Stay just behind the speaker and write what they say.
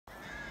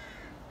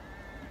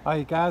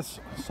Hey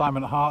Gaz,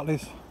 Simon at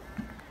Hartley's.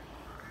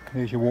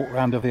 Here's your walk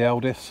round of the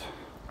Elddis.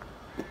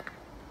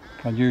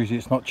 And usually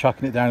it's not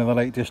chucking it down in the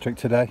Lake District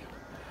today.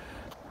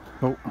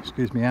 Oh,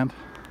 excuse me, hand.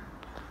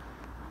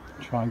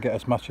 Try and get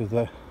as much of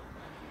the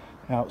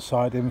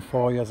outside in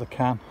for you as I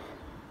can.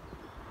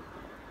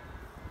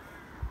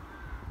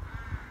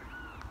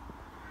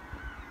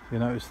 You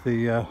notice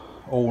the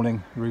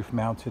awning roof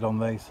mounted on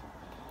these,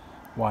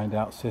 wind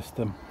out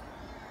system.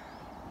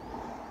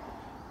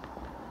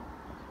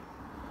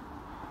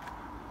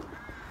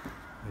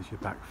 There's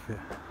your back fit.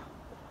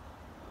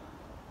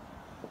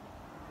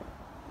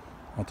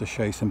 I'll just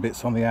show you some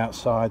bits on the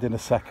outside in a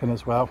second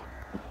as well,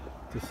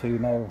 just so you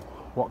know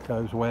what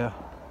goes where.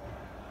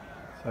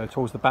 So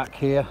towards the back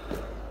here,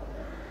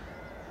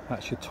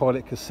 that's your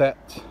toilet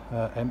cassette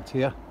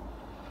emptier.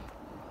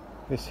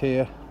 This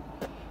here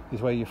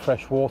is where your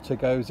fresh water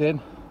goes in.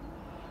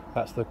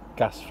 That's the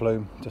gas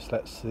flume, just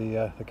lets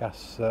the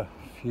gas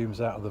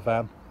fumes out of the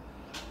van.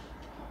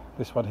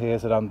 This one here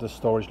is an under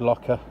storage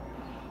locker,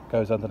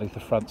 goes underneath the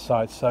front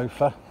side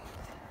sofa.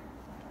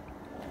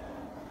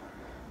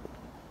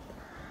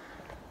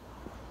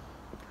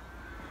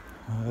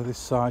 This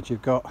side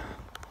you've got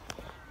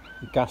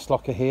your gas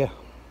locker here.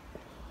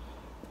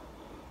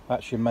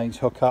 That's your mains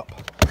hookup.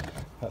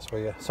 That's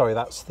where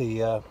that's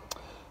the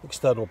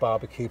external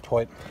barbecue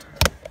point.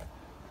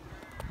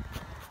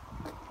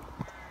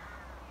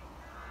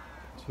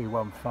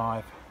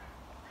 215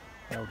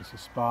 Elddis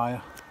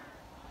Aspire.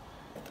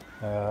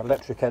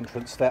 Electric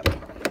entrance step.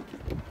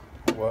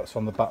 It works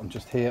on the button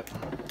just here.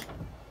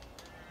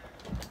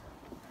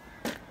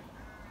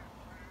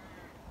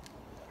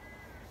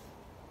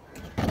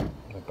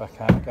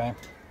 Back out again.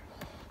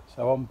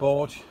 So on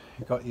board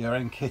you've got your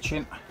own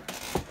kitchen.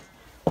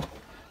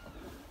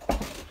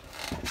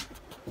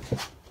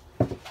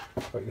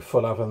 Got your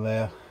full oven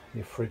there,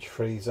 your fridge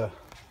freezer,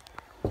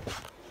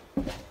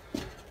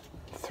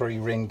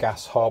 3-ring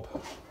gas hob,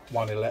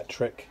 1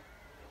 electric,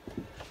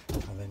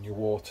 and then your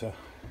water,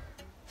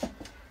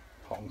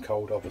 hot and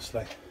cold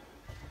obviously.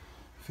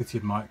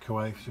 Fitted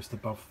microwave just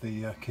above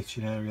the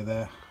kitchen area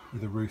there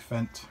with a roof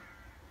vent.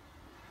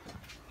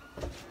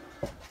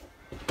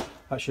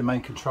 That's your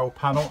main control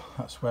panel.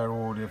 That's where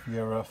all of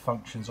your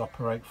functions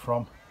operate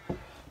from.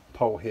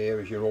 Pole here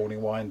is your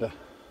awning winder,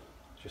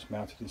 just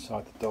mounted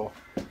inside the door.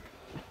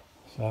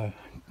 So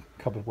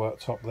cupboard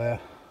worktop there.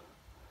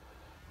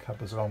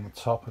 Cupboards along the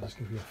top. I'll just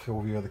give you a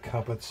full view of the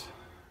cupboards.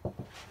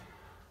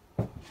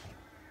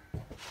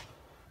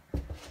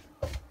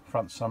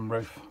 Front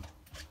sunroof.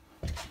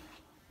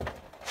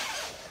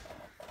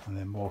 And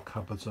then more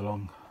cupboards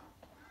along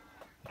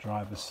the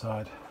driver's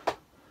side.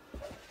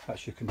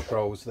 That's your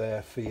controls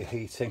there for your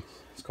heating.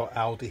 It's got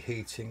Aldi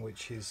heating,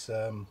 which is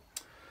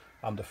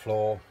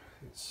underfloor.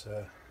 It's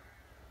a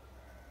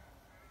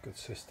good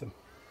system.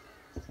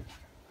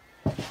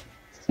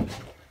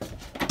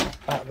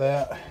 Back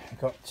there you've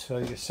got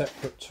your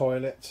separate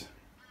toilet,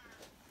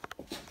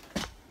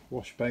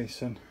 wash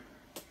basin,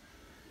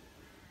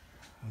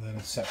 and then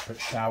a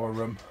separate shower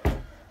room,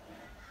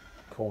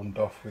 cordoned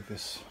off with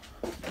this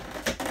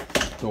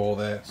door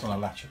there. It's on a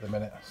latch at the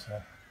minute,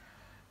 so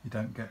you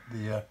don't get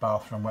the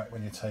bathroom wet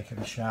when you're taking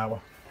a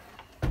shower.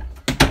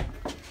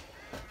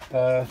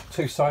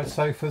 2 side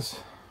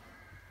sofas.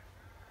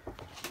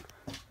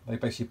 They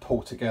basically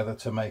pull together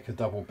to make a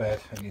double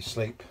bed, and you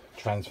sleep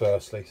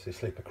transversely, so you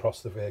sleep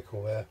across the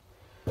vehicle there.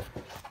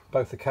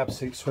 Both the cab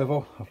seats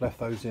swivel. I've left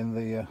those in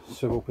the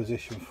swivel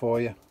position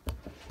for you.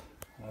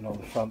 And on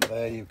the front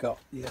there you've got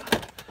your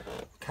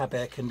cab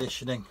air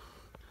conditioning,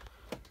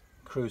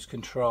 cruise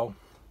control.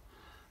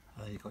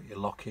 You've got your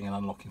locking and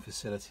unlocking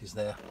facilities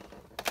there.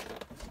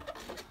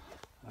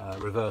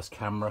 Reverse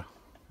camera.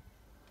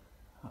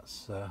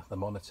 That's the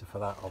monitor for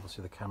that.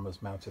 Obviously the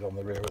camera's mounted on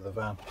the rear of the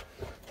van.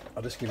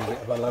 I'll just give you a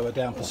bit of a lower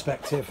down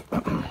perspective.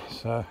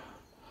 So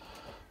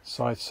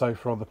side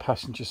sofa on the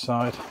passenger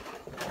side,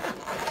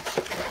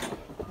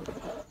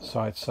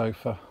 side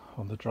sofa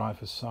on the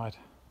driver's side.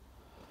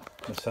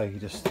 Let's say you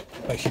just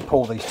basically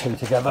pull these two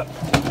together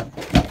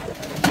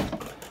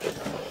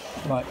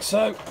like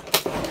so,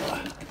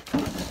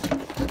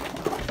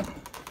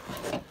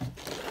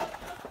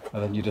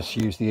 and then you just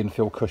use the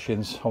infill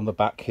cushions on the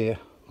back here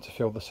to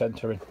fill the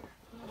centre in.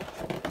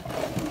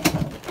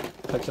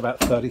 Takes about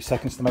 30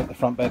 seconds to make the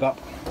front bed up.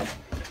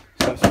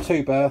 So it's a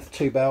 2 berth,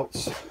 2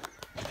 belts,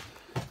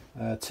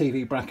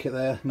 TV bracket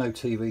there, no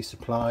TV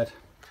supplied,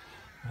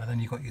 and then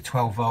you've got your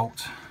 12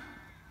 volt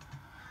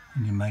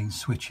and your main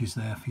switches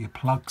there for your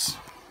plugs.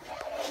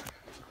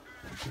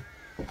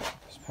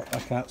 Just pop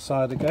back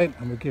outside again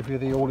and we'll give you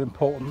the all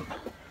important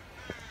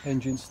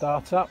engine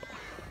start up.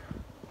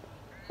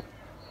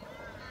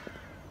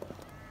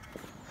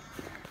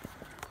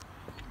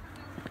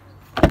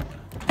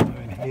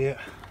 Here,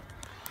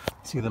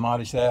 see the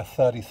mileage there,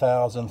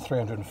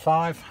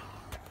 30,305.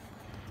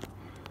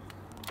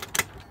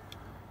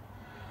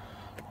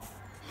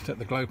 Let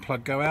the glow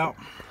plug go out.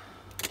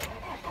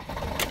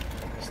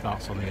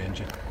 Starts on the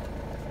engine.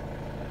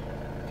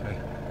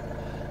 Okay.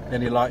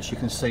 Any lights you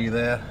can see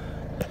there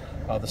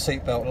the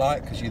seatbelt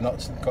light because you've not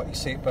got your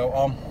seatbelt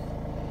on,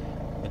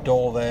 the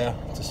door there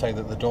to say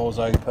that the door's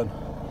open,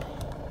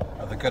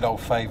 and the good old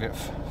favourite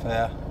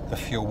there, the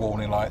fuel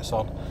warning lights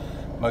on.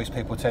 Most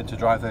people tend to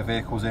drive their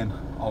vehicles in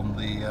on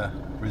the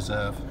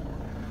reserve.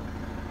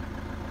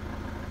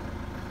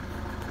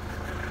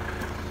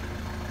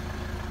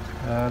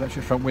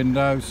 Electric front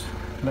windows,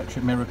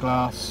 electric mirror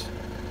glass.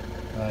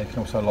 You can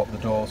also lock the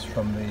doors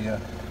from the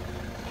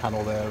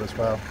panel there as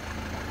well.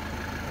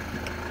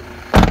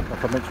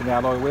 Like I mentioned, the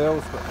alloy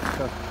wheels, but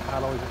the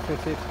alloys are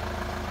fitted.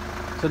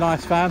 It's a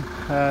nice van.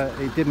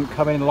 It didn't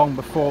come in long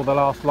before the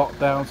last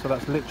lockdown, so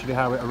that's literally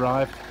how it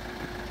arrived.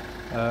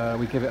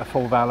 We give it a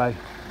full valet,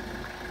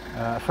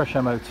 a fresh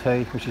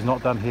MOT, which is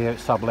not done here,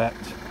 it's sublet,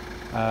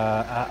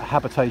 a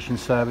habitation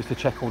service to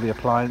check all the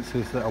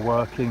appliances that are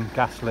working,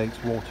 gas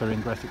leaks, water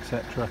ingress,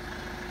 etc.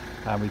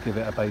 And we give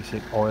it a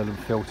basic oil and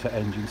filter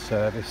engine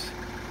service.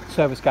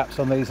 Service gaps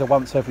on these are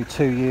once every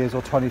 2 years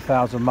or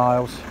 20,000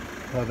 miles.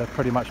 They're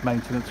pretty much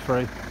maintenance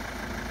free.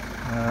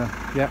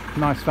 Yeah,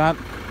 nice van.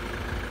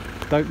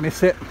 Don't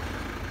miss it.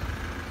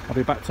 I'll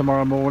be back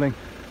tomorrow morning.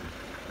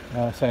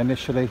 So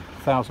initially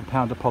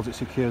 £1,000 deposit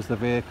secures the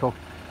vehicle.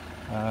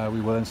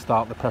 We will then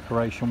start the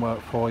preparation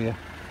work for you.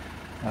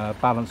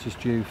 Balance is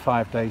due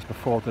 5 days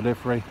before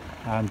delivery,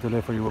 and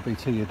delivery will be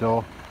to your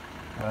door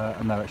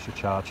and no extra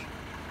charge.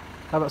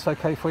 Hope that's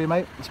okay for you,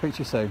 mate. I'll speak to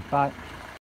you soon. Bye.